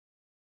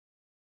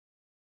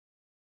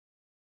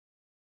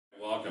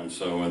Welcome.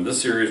 So in this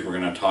series we're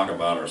going to talk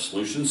about our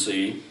Solution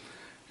C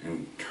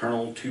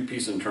internal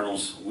two-piece internal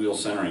wheel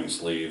centering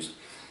sleeves,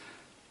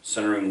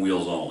 centering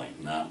wheels only,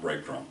 not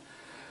brake drum.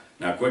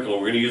 Now quickly,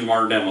 we're going to use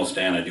our demo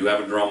stand. I do have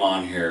a drum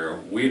on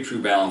here. We at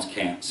Tru-Balance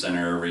can't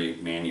center every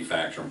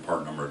manufacturer and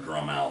part number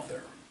drum out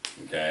there.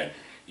 Okay?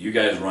 You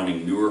guys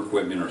running newer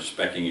equipment or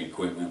speccing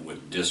equipment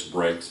with disc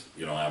brakes,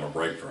 you don't have a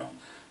brake drum.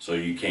 So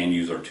you can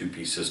use our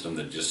two-piece system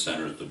that just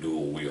centers the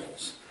dual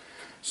wheels.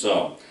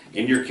 So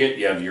in your kit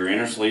you have your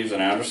inner sleeves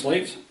and outer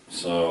sleeves.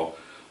 So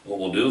what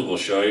we'll do is we'll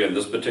show you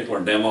this particular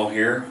demo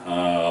here.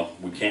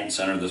 We can't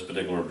center this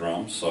particular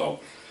drum, so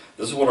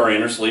this is what our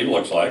inner sleeve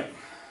looks like.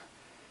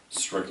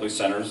 Strictly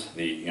centers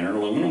the inner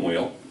aluminum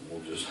wheel.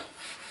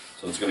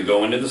 So it's going to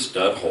go into the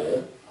stud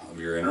hole of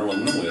your inner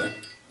aluminum wheel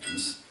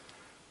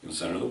and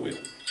center the wheel.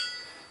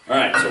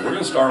 Alright, so we're going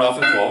to start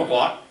off at 12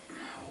 o'clock.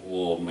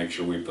 We'll make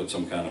sure we put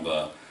some kind of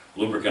a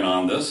lubricant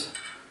on this.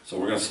 So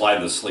we're going to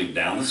slide the sleeve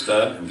down the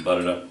stud and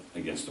butt it up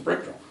against the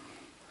brake drum.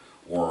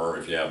 Or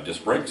if you have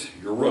disc brakes,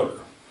 your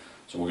rotor.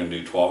 So we're going to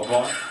do 12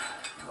 o'clock,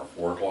 or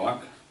 4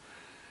 o'clock,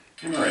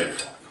 and our 8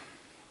 o'clock.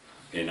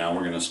 Okay, now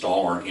we're going to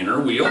install our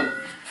inner wheel. We're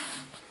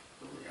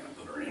going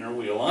to put our inner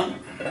wheel on.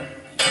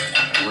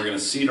 And we're going to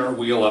seat our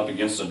wheel up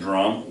against the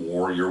drum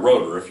or your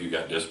rotor if you've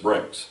got disc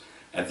brakes.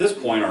 At this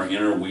point, our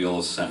inner wheel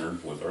is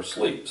centered with our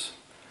sleeves.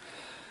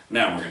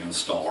 Now we're going to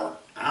install our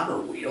outer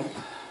wheel.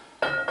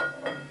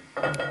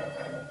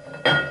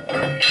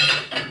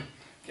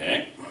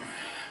 Okay,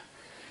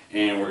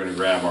 and we're going to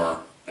grab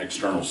our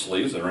external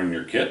sleeves that are in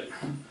your kit.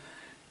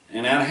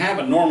 And out of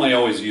habit, normally I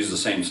always use the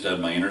same stud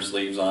my inner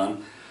sleeves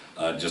on.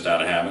 Just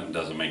out of habit, it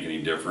doesn't make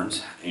any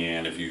difference.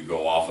 And if you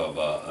go off of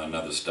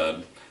another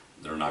stud,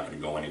 they're not going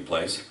to go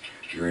anyplace.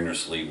 Your inner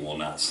sleeve will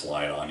not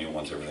slide on you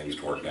once everything's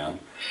torqued down.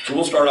 So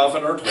we'll start off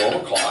at our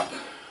 12 o'clock.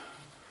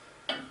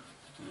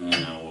 And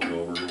now we'll go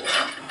over to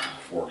our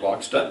 4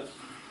 o'clock stud.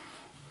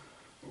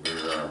 Over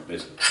to our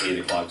basically 8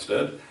 o'clock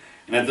stud.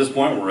 And at this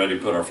point we're ready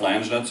to put our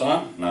flange nuts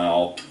on.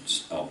 Now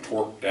I'll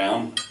torque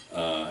down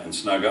and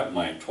snug up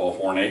my 12,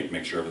 4, and 8,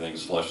 make sure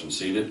everything's flush and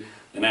seated.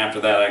 Then after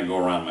that I can go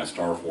around my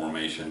star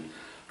formation,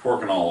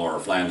 torquing all our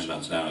flange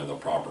nuts down to the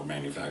proper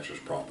manufacturer's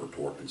proper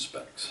torque and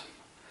specs.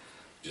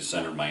 Just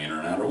centered my inner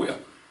and outer wheel.